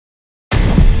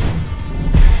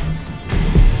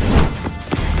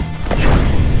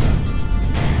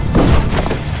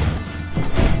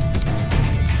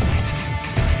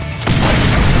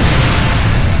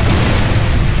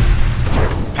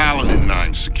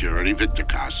Security, Victor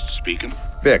Cost speaking.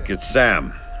 Vic, it's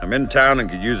Sam. I'm in town and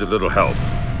could use a little help.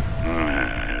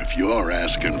 If you're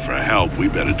asking for help, we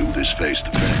better do this face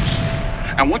to face.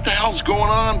 And what the hell's going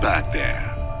on back there?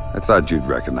 I thought you'd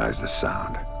recognize the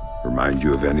sound. Remind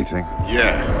you of anything?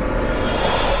 Yeah.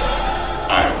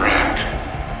 Iraq.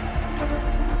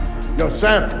 Yo,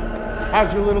 Sam,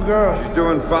 how's your little girl? She's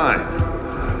doing fine.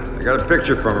 I got a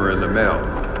picture from her in the mail.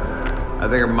 I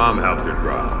think her mom helped her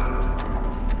draw.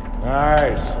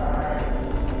 Nice.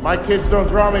 My kids don't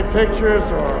draw me pictures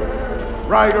or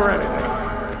write or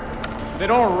anything. They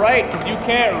don't write because you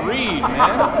can't read,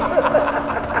 man.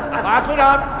 Laugh it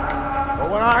up. But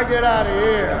when I get out of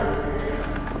here...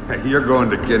 Hey, you're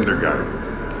going to kindergarten.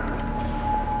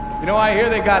 You know, I hear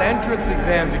they got entrance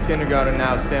exams at kindergarten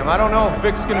now, Sam. I don't know if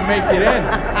Vic's gonna make it in.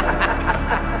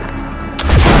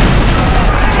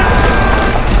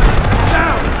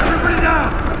 Down! Everybody down!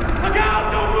 Look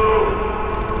out! Don't move!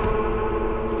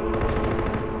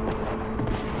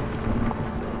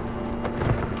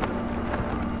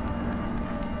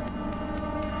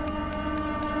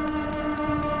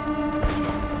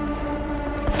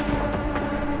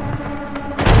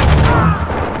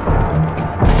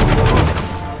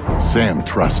 Sam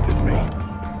trusted me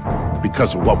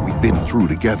because of what we'd been through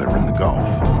together in the Gulf.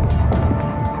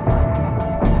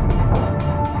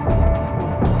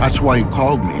 That's why he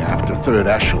called me after Third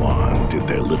Echelon did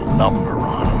their little number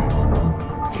on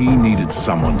him. He needed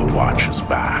someone to watch his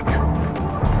back.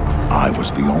 I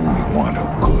was the only one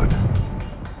who could.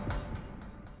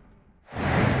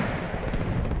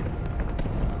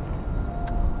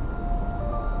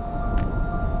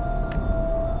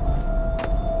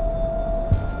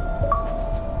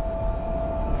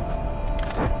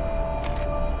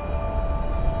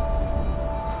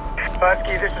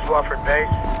 This is Wofford Base.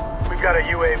 We've got a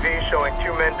UAV showing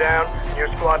 2 men down, and your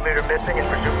squad leader missing and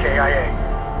presumed KIA.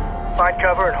 Find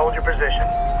cover and hold your position.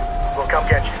 We'll come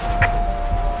get you.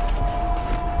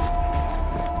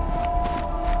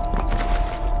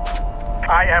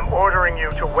 I am ordering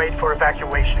you to wait for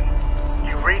evacuation.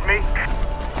 You read me?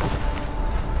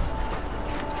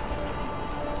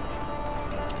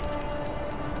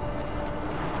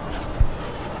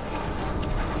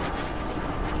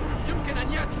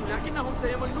 لكنهم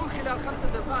سيملون خلال 5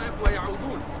 دقائق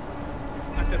ويعودون.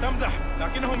 أنت تمزح،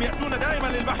 لكنهم يأتون دائما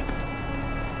للبحث.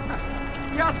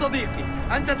 يا صديقي،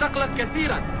 أنت تقلق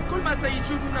كثيرا. كل ما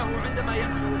سيجدونه عندما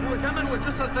يأتوا هو دما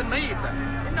وجثثا ميتة.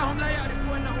 إنهم لا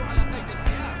يعرفوا أنه على قيد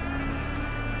الحياة.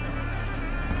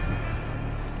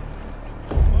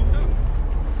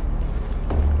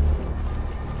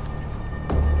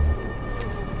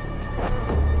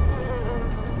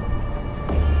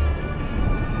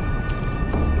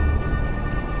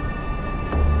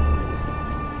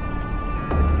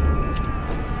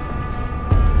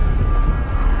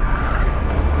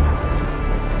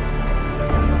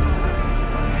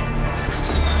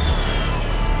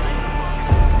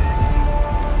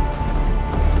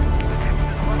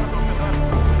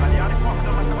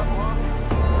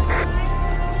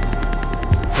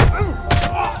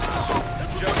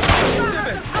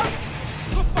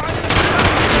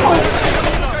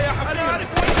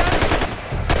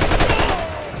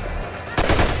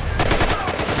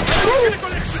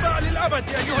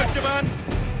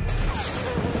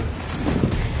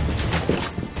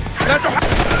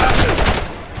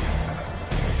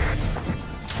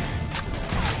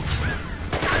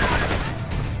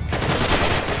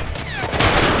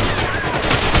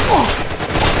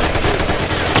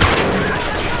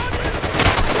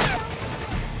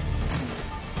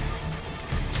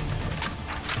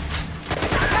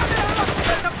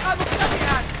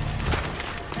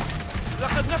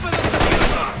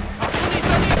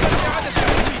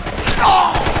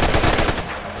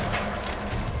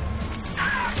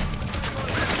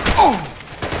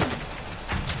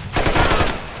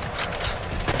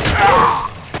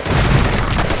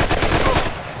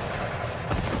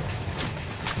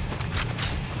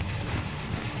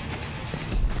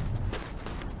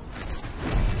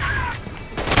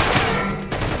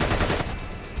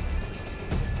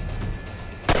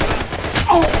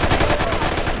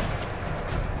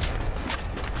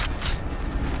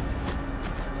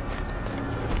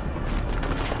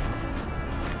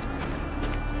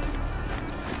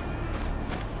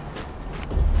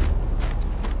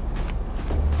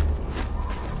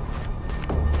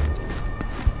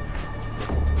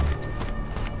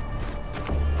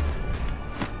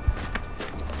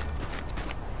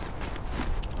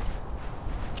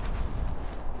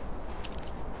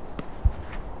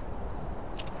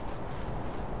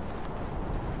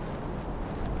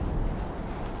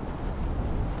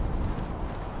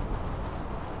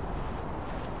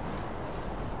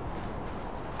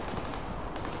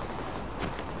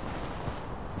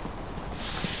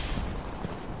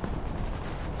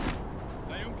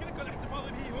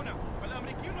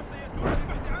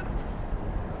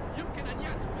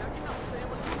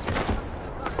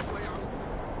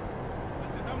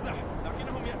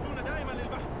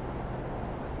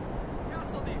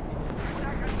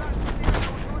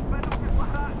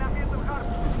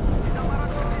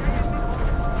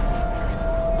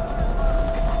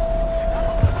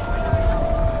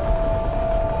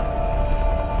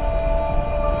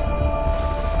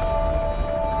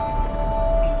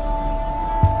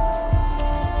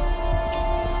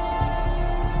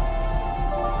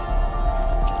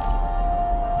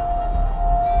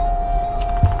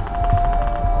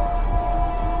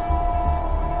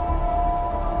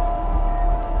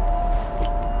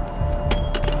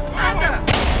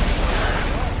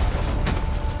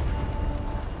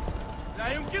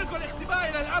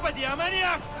 يا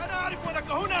مانياك، أنا أعرف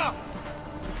أنك هنا.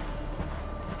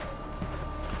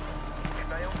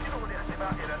 لا يمكنه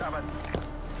الاختفاء إلى الأبد.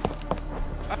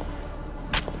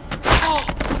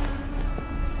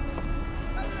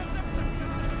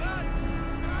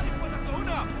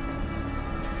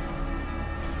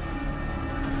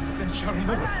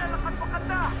 شرموه. لقد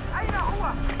فقدناه، أين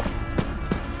هو؟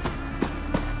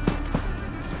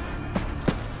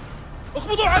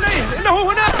 اخبطوا عليه،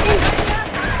 إنه هناك.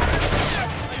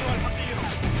 أيها الحقير،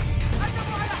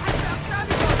 هجموا على حد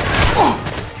أقسامكم.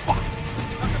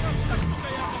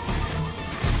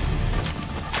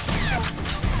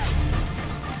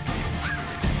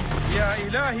 يا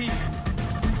إلهي.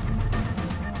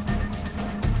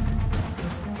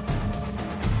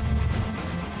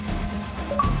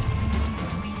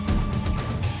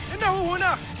 إنه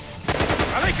هناك.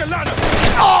 عليك اللعنة.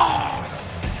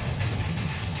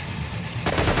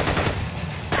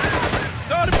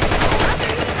 سارب.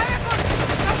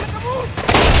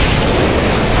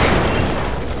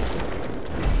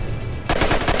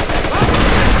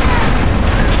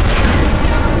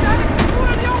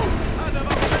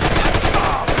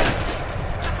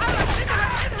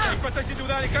 كيف تجد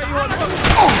ذلك أيها الوقت؟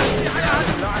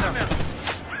 لعنة.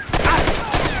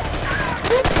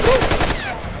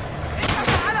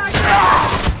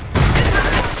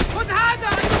 خذ هذا.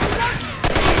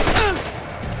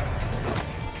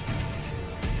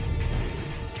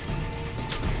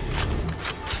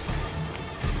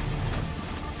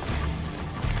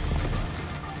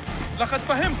 لقد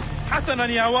فهمت. حسنا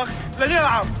يا وقت،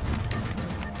 لنلعب.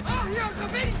 يا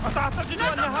غبي. أتعتقد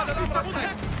أن هذا الأمر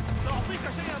مضحك؟ سأعطيك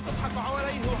شيئا تضحك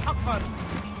عليه حقا.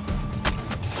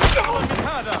 أعظم من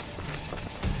هذا.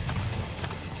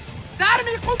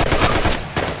 سأرمي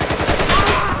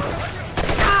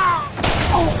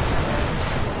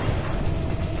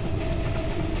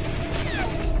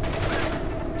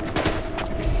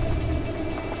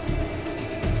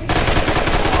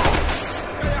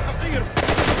يا حقير،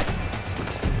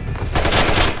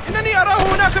 إنني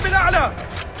أراه هناك بالأعلى.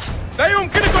 لا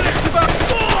يمكنكم الاختفاء.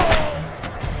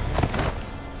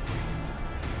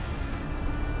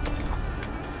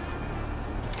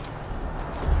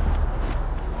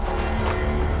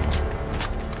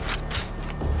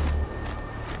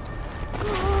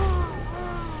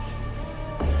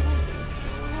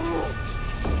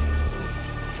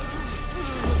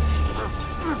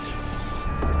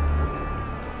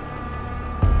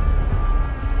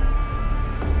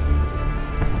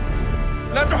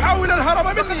 لا تحاول الهرب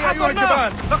مني أيها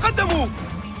الجبان. تقدموا.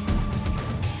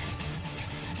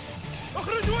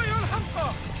 اخرجوا أيها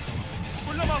الحمقى.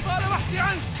 كلما طال بحثي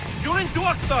عنك جننت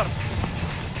أكثر.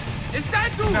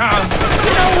 استعدوا. نعم،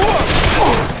 إنه هو.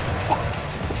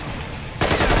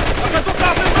 لقد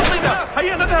وقع في المصيدة.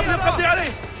 هيا نذهب للقبض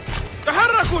عليه.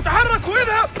 تحركوا تحركوا،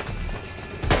 اذهب.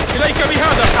 إليك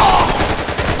بهذا.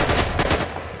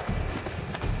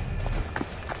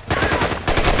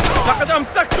 لقد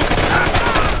أمسكته.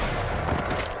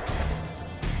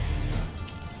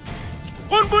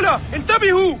 قنبلة،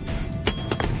 انتبهوا.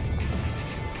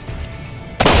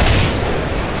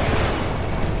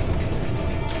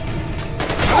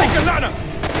 عليك اللعنة.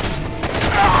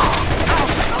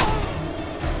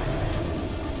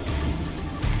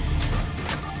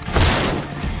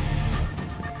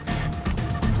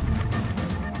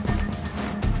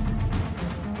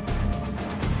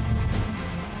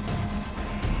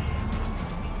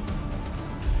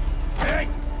 Hey,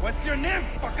 what's your name,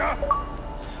 fucker?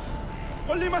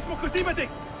 قل لي ما اسم كتيبتك.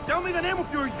 Tell me the name of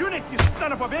your unit, you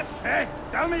son of a bitch. Hey,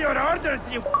 tell me your orders,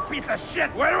 you piece of shit.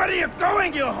 Where are you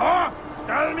going, you whore?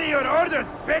 Tell me your orders,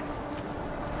 bitch.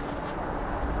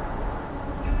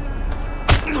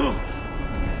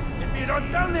 If you don't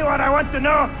tell me what I want to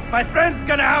know, my friend's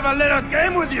gonna have a little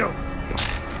game with you.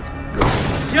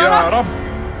 يا رب.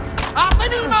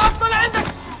 أعطني ما أفضل عندك.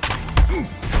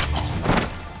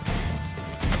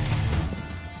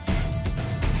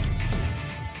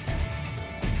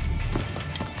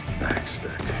 Thanks,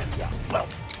 Vic. Yeah, well,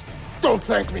 don't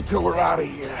thank me till we're out of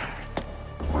here.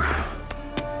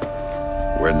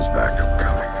 When's backup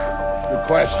coming? Good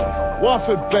question.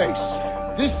 Wofford Base.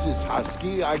 This is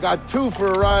Husky. I got 2 for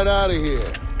a ride out of here.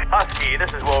 Husky,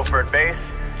 this is Wolford Base.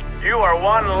 You are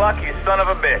one lucky son of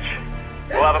a bitch.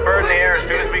 We'll have a bird in the air as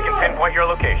soon as we can pinpoint your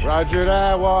location. Roger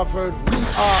that, Wofford. We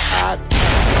are at...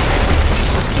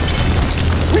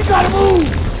 We gotta move!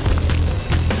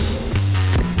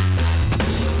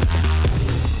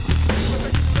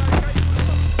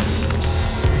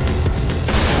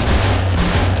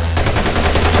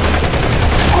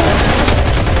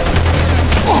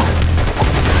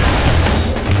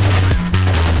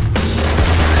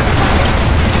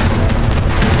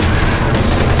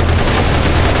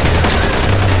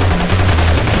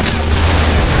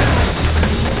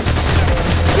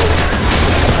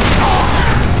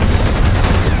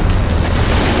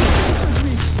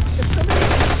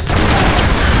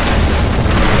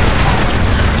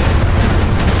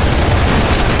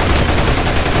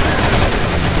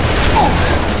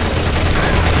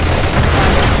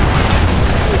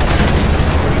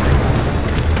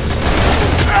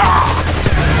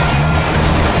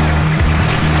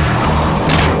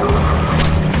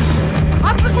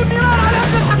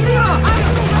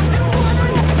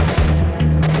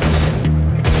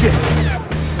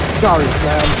 Sorry,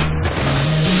 Sam.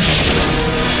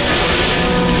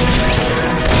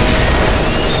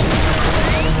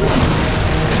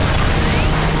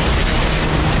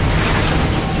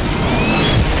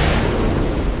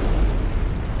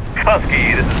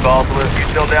 Husky, this is Balsalus. You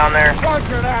still down there? Watch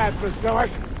your ass,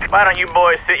 Vasilic. Why don't you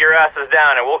boys sit your asses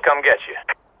down and we'll come get you?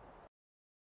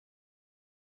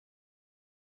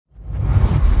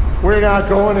 We're not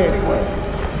going anywhere.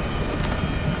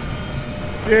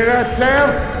 You hear that,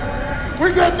 Sam?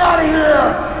 We're getting out of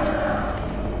here!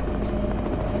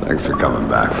 Thanks for coming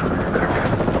back for me, Nick.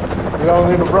 You don't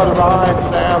leave a brother behind,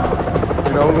 Sam.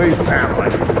 You don't leave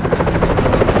family.